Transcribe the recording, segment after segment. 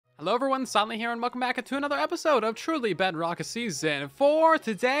Hello everyone, Silently here, and welcome back to another episode of Truly Bedrock Season 4.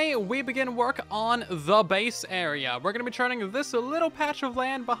 Today, we begin work on the base area. We're going to be turning this little patch of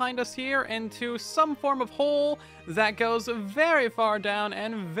land behind us here into some form of hole that goes very far down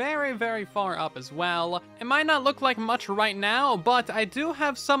and very, very far up as well. It might not look like much right now, but I do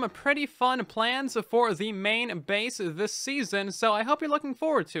have some pretty fun plans for the main base this season, so I hope you're looking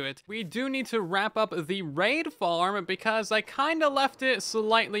forward to it. We do need to wrap up the raid farm because I kind of left it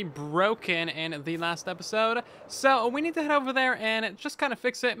slightly broken in the last episode, so we need to head over there and just kind of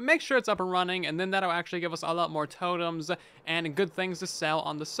fix it, make sure it's up and running, and then that'll actually give us a lot more totems and good things to sell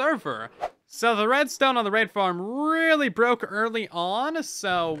on the server. So the redstone on the raid farm really broke early on,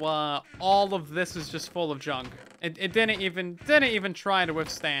 so all of this is just full of junk. It didn't even try to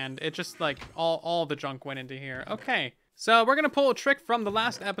withstand. It just like all the junk went into here. Okay. So we're gonna pull a trick from the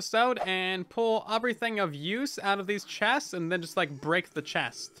last episode and pull everything of use out of these chests and then just like break the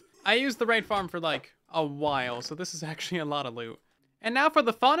chest. I used the raid farm for like a while, so this is actually a lot of loot. And now for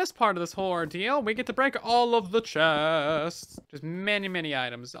the funnest part of this whole ordeal, we get to break all of the chests. Just many, many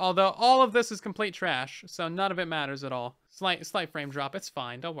items. Although all of this is complete trash, so none of it matters at all. Slight frame drop, it's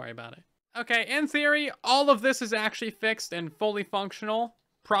fine, don't worry about it. Okay, in theory, all of this is actually fixed and fully functional.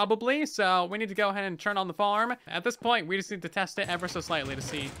 Probably, so we need to go ahead and turn on the farm. At this point, we just need to test it ever so slightly to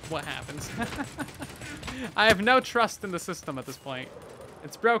see what happens. I have no trust in the system at this point.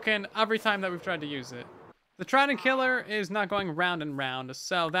 It's broken every time that we've tried to use it. The Trident Killer is not going round and round,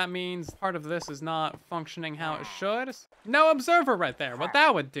 so that means part of this is not functioning how it should. No observer right there, but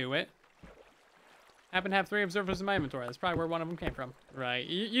that would do it. I happen to have 3 observers in my inventory. That's probably where one of them came from. Right,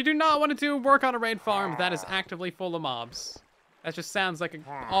 you do not want to do work on a raid farm that is actively full of mobs. That just sounds like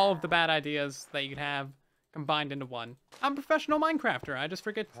all of the bad ideas that you could have combined into one. I'm a professional Minecrafter. I just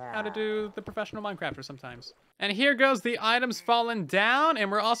forget how to do the professional Minecrafter sometimes. And here goes the items falling down,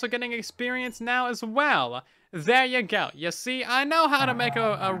 and we're also getting experience now as well. There you go. You see, I know how to make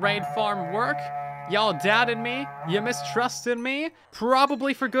a raid farm work. Y'all doubted me. You mistrusted me.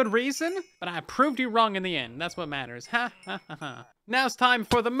 Probably for good reason, but I proved you wrong in the end. That's what matters. Ha ha ha ha. Now it's time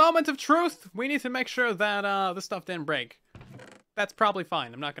for the moment of truth. We need to make sure that the stuff didn't break. That's probably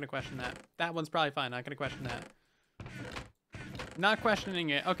fine. I'm not going to question that. That one's probably fine. Not going to question that. Not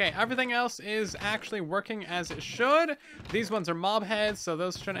questioning it. Okay, everything else is actually working as it should. These ones are mob heads, so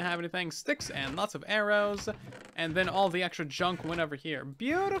those shouldn't have anything. Sticks and lots of arrows. And then all the extra junk went over here.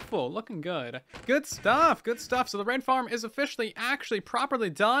 Beautiful. Looking good. Good stuff. Good stuff. So the raid farm is officially actually properly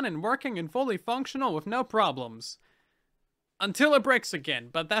done and working and fully functional with no problems. Until it breaks again,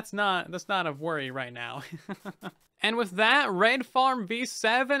 but that's not of worry right now. And with that, Raid Farm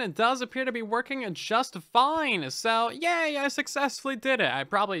V7, it does appear to be working just fine. So, yay, I successfully did it. I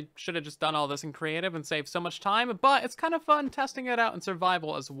probably should have just done all this in creative and saved so much time, but it's kind of fun testing it out in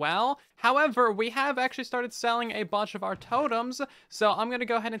survival as well. However, we have actually started selling a bunch of our totems, so I'm going to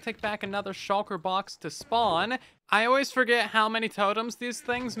go ahead and take back another shulker box to spawn. I always forget how many totems these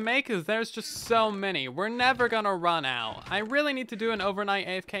things make. There's just so many. We're never gonna run out. I really need to do an overnight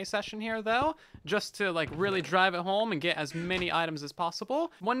AFK session here, though, just to like really drive it home and get as many items as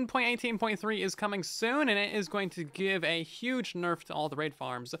possible. 1.18.3 is coming soon, and it is going to give a huge nerf to all the raid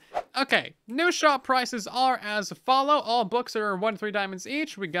farms. Okay, new shop prices are as follow. All books are 1 to 3 diamonds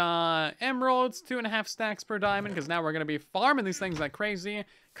each. We got emeralds, 2.5 stacks per diamond, because now we're gonna be farming these things like crazy.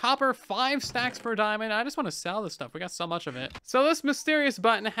 Copper, 5 stacks per diamond. I just want to sell this stuff. We got so much of it. So this mysterious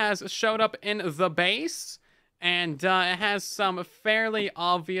button has showed up in the base, and it has some fairly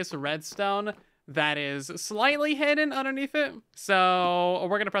obvious redstone that is slightly hidden underneath it. So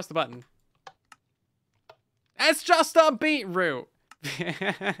we're gonna press the button. It's just a beetroot.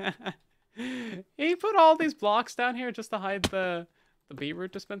 He put all these blocks down here just to hide the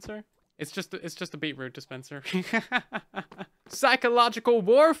beetroot dispenser. It's just a beetroot dispenser. Psychological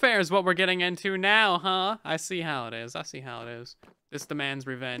warfare is what we're getting into now, huh? I see how it is. I see how it is. This demands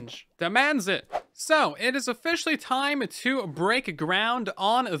revenge. Demands it! So, it is officially time to break ground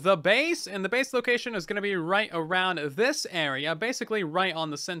on the base, and the base location is going to be right around this area, basically right on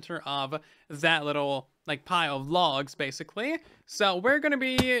the center of that little, like, pile of logs, basically. So, we're going to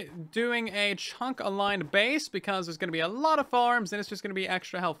be doing a chunk-aligned base, because there's going to be a lot of farms, and it's just going to be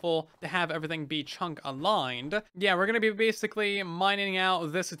extra helpful to have everything be chunk-aligned. Yeah, we're going to be basically mining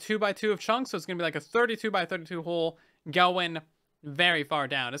out this 2x2 of chunks, so it's going to be like a 32x32 hole going very far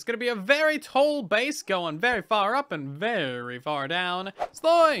down. It's gonna be a very tall base going very far up and very far down.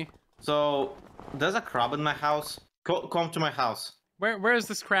 Sloy! So, there's a crab in my house. Come to my house. Where is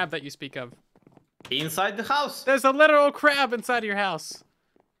this crab that you speak of? Inside the house. There's a literal crab inside of your house.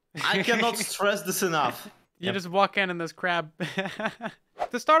 I cannot stress this enough. You just walk in and this crab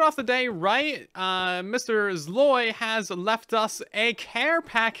To start off the day right, Mr. Zloy has left us a care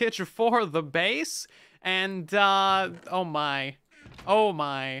package for the base. And, oh my. Oh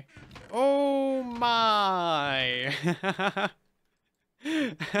my. Oh my.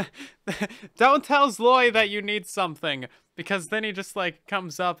 Don't tell Zloy that you need something, because then he just like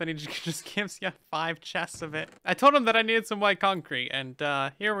comes up and he just gives you 5 chests of it. I told him that I needed some white concrete, and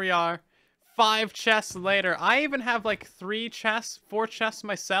here we are, 5 chests later. I even have like 3 chests, 4 chests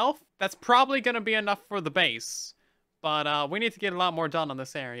myself. That's probably gonna be enough for the base, but we need to get a lot more done on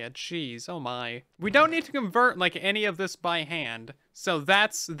this area. Jeez, oh my. We don't need to convert like any of this by hand, so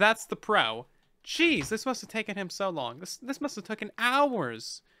that's the pro. Jeez, this must have taken him so long. This must have taken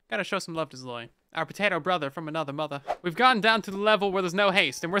hours. Gotta show some love to Zloy, our potato brother from another mother. We've gotten down to the level where there's no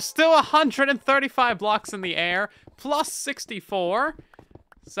haste, and we're still 135 blocks in the air, plus 64.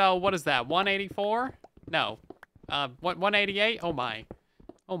 So what is that, 184? No, 188? Oh my.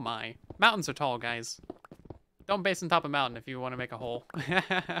 Oh my. Mountains are tall, guys. Don't base on top of a mountain if you want to make a hole.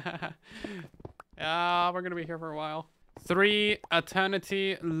 We're gonna be here for a while. 3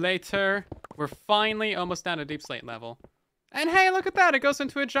 eternity later, we're finally almost down to deep slate level. And hey, look at that, it goes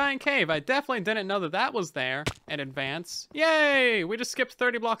into a giant cave. I definitely didn't know that that was there in advance. Yay, we just skipped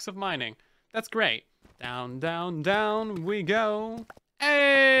 30 blocks of mining. That's great. Down, down, down we go.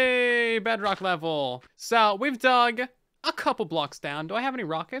 Hey, bedrock level. So we've dug a couple blocks down. Do I have any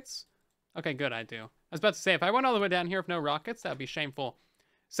rockets? Okay, good, I do. I was about to say, if I went all the way down here with no rockets, that would be shameful.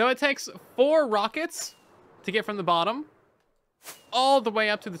 So it takes 4 rockets to get from the bottom all the way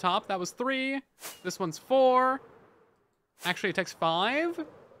up to the top. That was 3. This one's 4. Actually, it takes 5.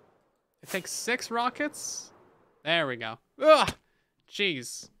 It takes 6 rockets. There we go. Ugh!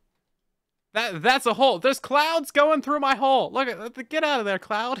 Jeez. That's a hole. There's clouds going through my hole. Look at, get out of there,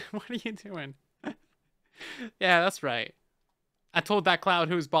 cloud. What are you doing? Yeah, that's right. I told that cloud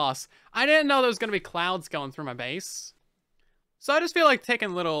who's boss. I didn't know there was gonna be clouds going through my base. So I just feel like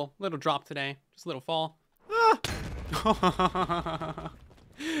taking a little drop today. Just a little fall. Ah.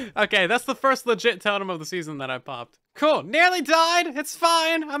 Okay, that's the first legit totem of the season that I popped. Cool, nearly died. It's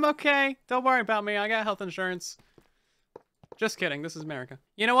fine, I'm okay. Don't worry about me, I got health insurance. Just kidding, this is America.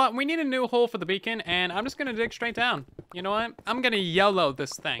 You know what, we need a new hole for the beacon, and I'm just gonna dig straight down. You know what, I'm gonna YOLO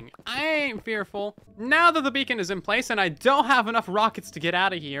this thing. I ain't fearful. Now that the beacon is in place and I don't have enough rockets to get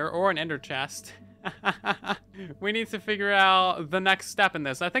out of here, or an ender chest, we need to figure out the next step in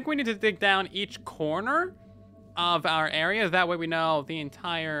this. I think we need to dig down each corner of our area. That way we know the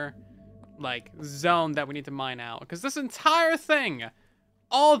entire, like, zone that we need to mine out. Because this entire thing,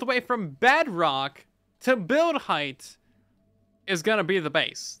 all the way from bedrock to build height, is gonna be the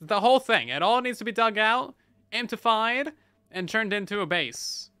base. The whole thing. It all needs to be dug out, amplified, and turned into a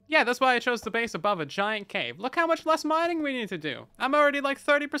base. Yeah, that's why I chose the base above a giant cave. Look how much less mining we need to do. I'm already like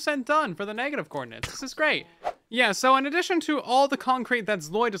 30% done for the negative coordinates. This is great. Yeah, so in addition to all the concrete that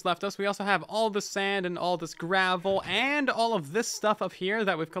Zloy has left us, we also have all the sand and all this gravel and all of this stuff up here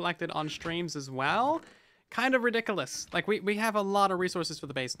that we've collected on streams as well. Kind of ridiculous. Like, we have a lot of resources for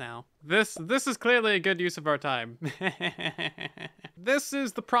the base now. This is clearly a good use of our time. This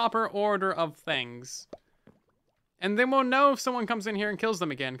is the proper order of things. And then we'll know if someone comes in here and kills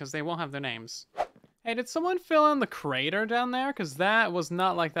them again, because they won't have their names. Hey, did someone fill in the crater down there? Because that was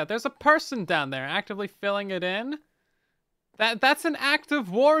not like that. There's a person down there actively filling it in. That's an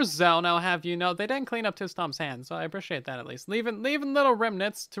active war zone, I'll have you know. They didn't clean up Tiz Tom's hands, so I appreciate that at least. Leaving little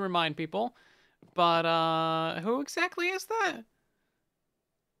remnants to remind people. But, who exactly is that?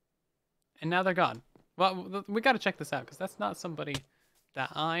 And now they're gone. Well, we gotta check this out, because that's not somebody that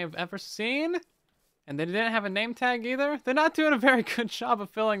I have ever seen. And they didn't have a name tag either? They're not doing a very good job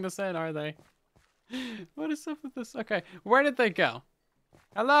of filling this in, are they? What is up with this? Okay, where did they go?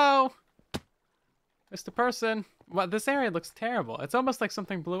 Hello? Mr. Person. Well, this area looks terrible. It's almost like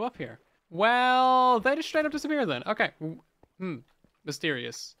something blew up here. Well, they just straight up disappeared then. Okay.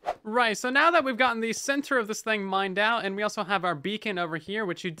 Mysterious. Right, so now that we've gotten the center of this thing mined out, and we also have our beacon over here,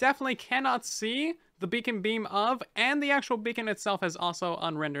 which you definitely cannot see the beacon beam of, and the actual beacon itself is also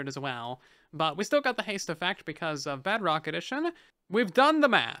unrendered as well. But we still got the haste effect because of Bedrock Edition. We've done the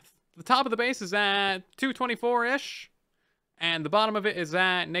math. The top of the base is at 224-ish, and the bottom of it is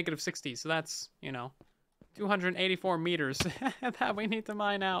at -60. So that's, you know, 284 meters that we need to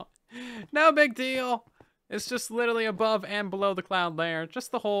mine out. No big deal. It's just literally above and below the cloud layer.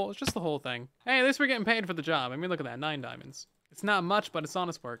 Just the whole thing. Hey, at least we're getting paid for the job. I mean, look at that, 9 diamonds. It's not much, but it's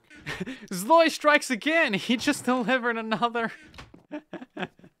honest work. Zloy strikes again. He just delivered another...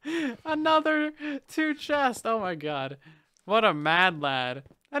 another 2 chests. Oh my god. What a mad lad.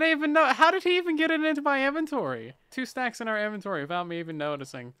 I didn't even know. How did he even get it into my inventory? 2 stacks in our inventory without me even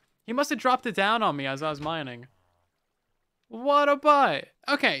noticing. He must have dropped it down on me as I was mining. What a butt.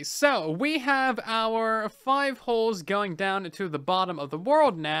 Okay, so we have our 5 holes going down to the bottom of the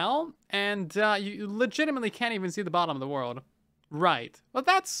world now. And you legitimately can't even see the bottom of the world. Right. Well,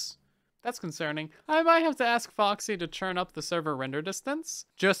 that's concerning. I might have to ask Foxy to turn up the server render distance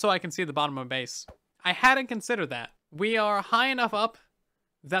just so I can see the bottom of base. I hadn't considered that. We are high enough up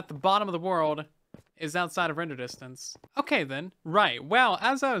that the bottom of the world is outside of render distance. Okay then, right. Well,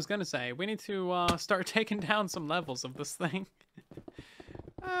 as I was gonna say, we need to start taking down some levels of this thing.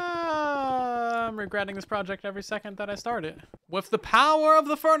 I'm regretting this project every second that I start it. With the power of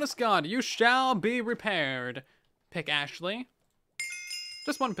the furnace god, you shall be repaired. Pick Ashley.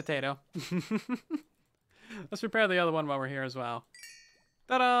 Just 1 potato. Let's repair the other one while we're here as well.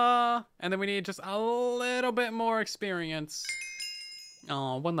 Ta-da! And then we need just a little bit more experience.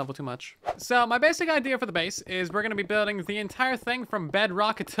 Oh, 1 level too much. So my basic idea for the base is we're going to be building the entire thing from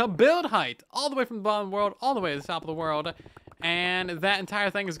bedrock to build height. All the way from the bottom of the world, all the way to the top of the world. And that entire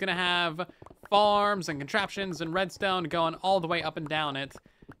thing is going to have farms and contraptions and redstone going all the way up and down it.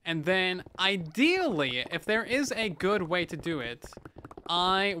 And then ideally, if there is a good way to do it,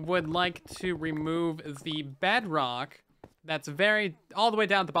 I would like to remove the bedrock that's all the way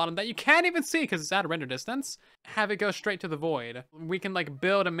down at the bottom that you can't even see because it's out of render distance. Have it go straight to the void. We can like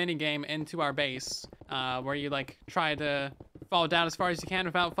build a mini game into our base where you like try to fall down as far as you can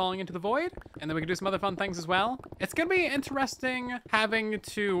without falling into the void. And then we can do some other fun things as well. It's gonna be interesting having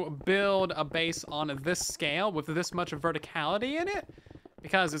to build a base on this scale with this much verticality in it,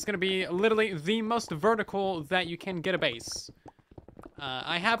 because it's gonna be literally the most vertical that you can get a base.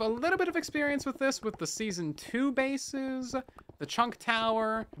 I have a little bit of experience with this with the Season 2 bases, the Chunk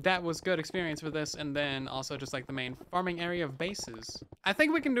Tower. That was good experience for this, and then also just like the main farming area of bases. I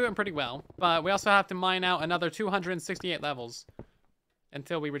think we can do it pretty well, but we also have to mine out another 268 levels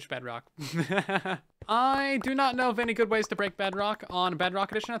until we reach bedrock. I do not know of any good ways to break bedrock on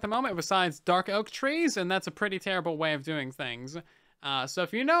Bedrock Edition at the moment besides dark oak trees, and that's a pretty terrible way of doing things. So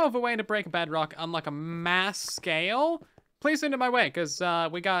if you know of a way to break bedrock on like a mass scale, please send it my way, because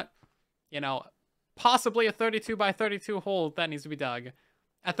we got, you know, possibly a 32 by 32 hole that needs to be dug.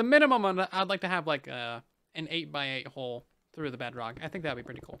 At the minimum, I'd like to have like an 8 by 8 hole through the bedrock. I think that'd be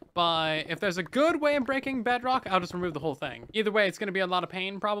pretty cool. But if there's a good way of breaking bedrock, I'll just remove the whole thing. Either way, it's going to be a lot of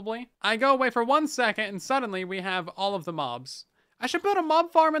pain, probably. I go away for 1 second, and suddenly we have all of the mobs. I should build a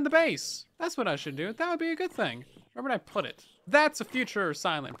mob farm in the base. That's what I should do. That would be a good thing. Where would I put it? That's a future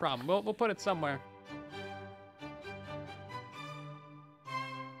silent problem. We'll put it somewhere.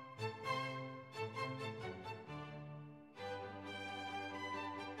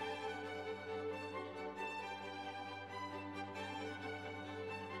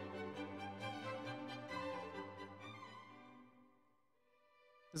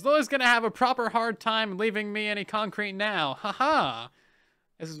 Zillow's gonna have a proper hard time leaving me any concrete now. Haha.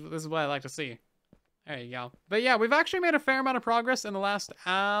 This is what I like to see. There you go. But yeah, we've actually made a fair amount of progress in the last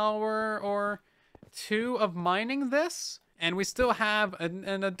hour or 2 of mining this, and we still have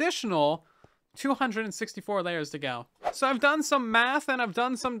an additional 264 layers to go. So I've done some math and I've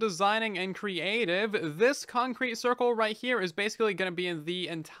done some designing and creative. This concrete circle right here is basically going to be in the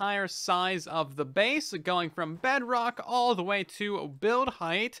entire size of the base, going from bedrock all the way to build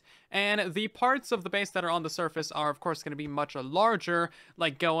height. And the parts of the base that are on the surface are, of course, going to be much larger,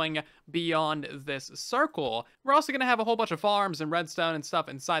 like going beyond this circle. We're also going to have a whole bunch of farms and redstone and stuff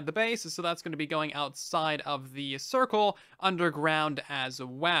inside the base, so that's going to be going outside of the circle, underground as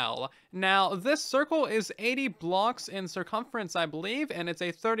well. Now, this circle is 80 blocks in circumference, I believe, and it's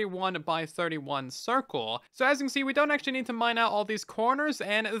a 31 by 31 circle. So as you can see, we don't actually need to mine out all these corners,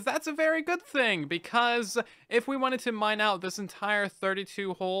 and that's a very good thing, because if we wanted to mine out this entire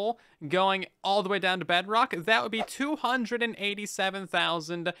 32 hole, going all the way down to bedrock, that would be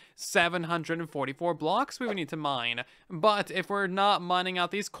 287,744 blocks we would need to mine. But if we're not mining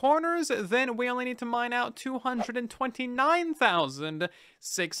out these corners, then we only need to mine out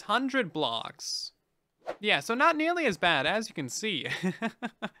 229,600 blocks. Yeah, so not nearly as bad, as you can see.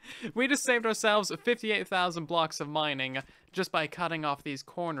 We just saved ourselves 58,000 blocks of mining just by cutting off these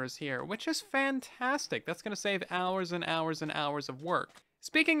corners here, which is fantastic. That's going to save hours and hours and hours of work.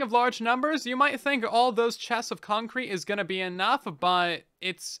 Speaking of large numbers, you might think all those chests of concrete is going to be enough, but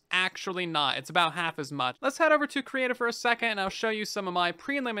it's actually not. It's about half as much. Let's head over to creative for a second and I'll show you some of my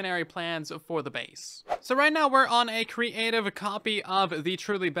preliminary plans for the base. So right now we're on a creative copy of the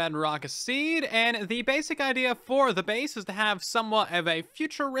Truly Bedrock Seed, and the basic idea for the base is to have somewhat of a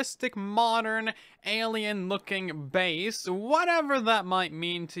futuristic, modern, alien looking base, whatever that might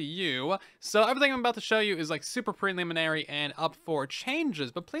mean to you. So everything I'm about to show you is like super preliminary and up for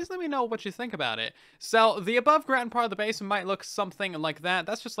changes, but please let me know what you think about it. So the above ground part of the base might look something like that.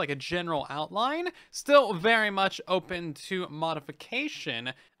 That's just like a general outline, still very much open to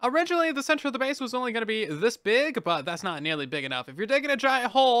modification. Originally, the center of the base was only going to be this big, but that's not nearly big enough. If you're digging a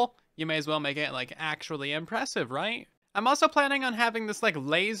giant hole, you may as well make it like actually impressive, right? I'm also planning on having this like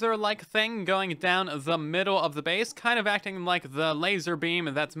laser-like thing going down the middle of the base, kind of acting like the laser beam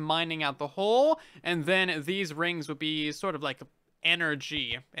that's mining out the hole, and then these rings would be sort of like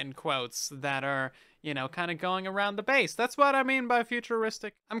energy, in quotes, that are, you know, kind of going around the base. That's what I mean by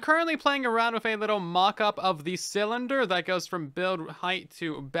futuristic. I'm currently playing around with a little mock-up of the cylinder that goes from build height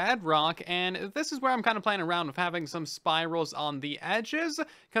to bedrock, and this is where I'm kind of playing around with having some spirals on the edges,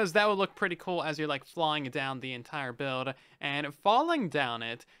 because that would look pretty cool as you're like flying down the entire build and falling down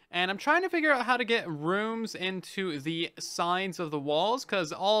it. And I'm trying to figure out how to get rooms into the sides of the walls,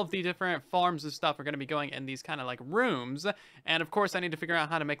 because all of the different farms and stuff are going to be going in these kind of like rooms. And of course I need to figure out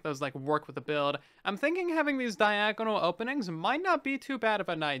how to make those like work with the build. I'm thinking having these diagonal openings might not be too bad of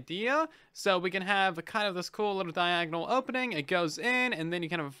an idea. So we can have kind of this cool little diagonal opening. It goes in, and then you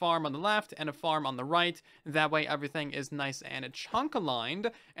can have a farm on the left and a farm on the right. That way everything is nice and chunk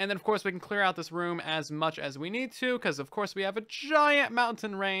aligned. And then of course we can clear out this room as much as we need to, because of course we have a giant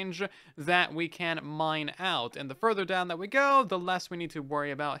mountain range that we can mine out. And the further down that we go, the less we need to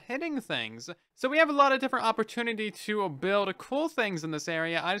worry about hitting things. So we have a lot of different opportunity to build cool things in this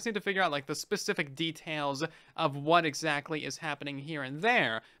area. I just need to figure out like the specific details of what exactly is happening here and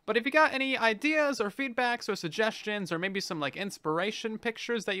there. But if you got any ideas or feedbacks or suggestions, or maybe some like inspiration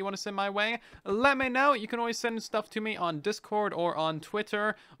pictures that you want to send my way, let me know. You can always send stuff to me on Discord or on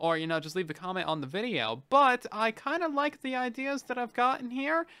Twitter, or, you know, just leave a comment on the video. But I kind of like the ideas that I've gotten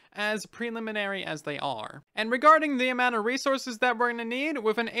here, as preliminary as they are. And regarding the amount of resources that we're going to need,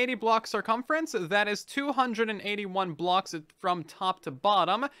 with an 80 block circumference, that is 281 blocks from top to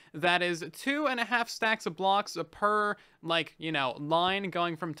bottom. That is 2.5 stacks of blocks per, like, you know, line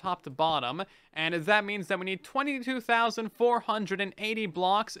going from top to bottom. And that means that we need 22,480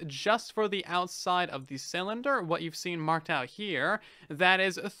 blocks just for the outside of the cylinder, what you've seen marked out here. That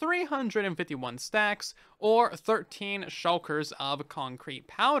is 351 stacks, or 13 shulkers of concrete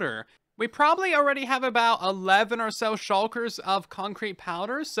powder. We probably already have about 11 or so shulkers of concrete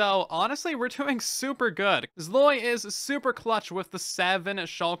powder, so honestly, we're doing super good. Zloy is super clutch with the 7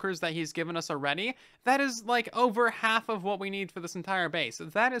 shulkers that he's given us already. That is like over half of what we need for this entire base.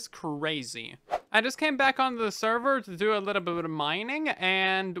 That is crazy. I just came back onto the server to do a little bit of mining,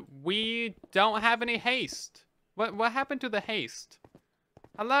 and we don't have any haste. What happened to the haste?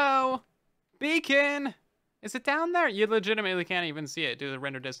 Hello? Beacon! Is it down there? You legitimately can't even see it due to the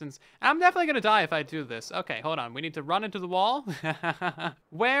render distance. I'm definitely gonna die if I do this. Okay, hold on. We need to run into the wall.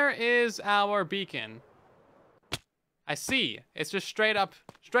 Where is our beacon? I see. It's just straight up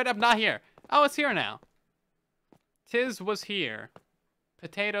not here. Oh, it's here now. Tis was here.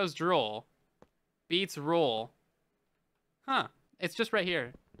 Potatoes drool. Beets roll. Huh. It's just right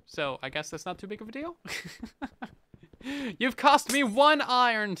here. So I guess that's not too big of a deal. You've cost me 1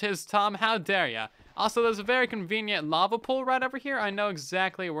 iron, Tis Tom. How dare ya? Also, there's a very convenient lava pool right over here. I know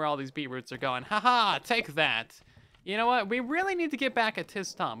exactly where all these beetroots are going. Haha, take that. You know what? We really need to get back at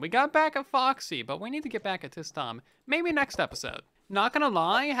Tis Tom. We got back at Foxy, but we need to get back at Tis Tom. Maybe next episode. Not gonna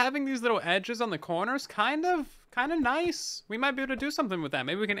lie, having these little edges on the corners, kind of nice. We might be able to do something with that.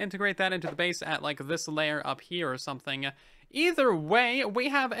 Maybe we can integrate that into the base at like this layer up here or something. Either way, we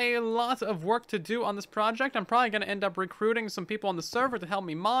have a lot of work to do on this project. I'm probably going to end up recruiting some people on the server to help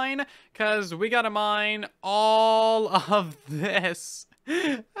me mine, because we got to mine all of this.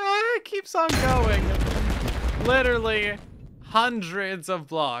 It keeps on going. Literally hundreds of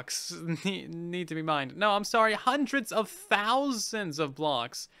blocks need to be mined. No, I'm sorry, hundreds of thousands of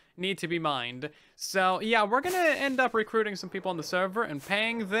blocks need to be mined. So yeah, we're gonna end up recruiting some people on the server and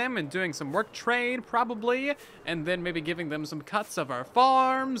paying them and doing some work trade probably, and then maybe giving them some cuts of our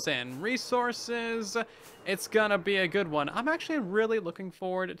farms and resources. It's gonna be a good one. I'm actually really looking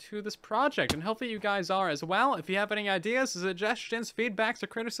forward to this project, and hopefully you guys are as well. If you have any ideas, suggestions, feedbacks, or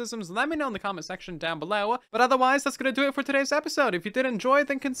criticisms, let me know in the comment section down below. But otherwise, that's gonna do it for today's episode. If you did enjoy,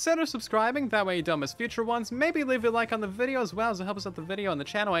 then consider subscribing. That way you don't miss future ones. Maybe leave a like on the video as well, as it helps out the video and the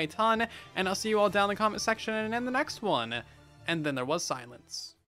channel a ton. And I'll see you all down in the comment section and in the next one. And then there was silence.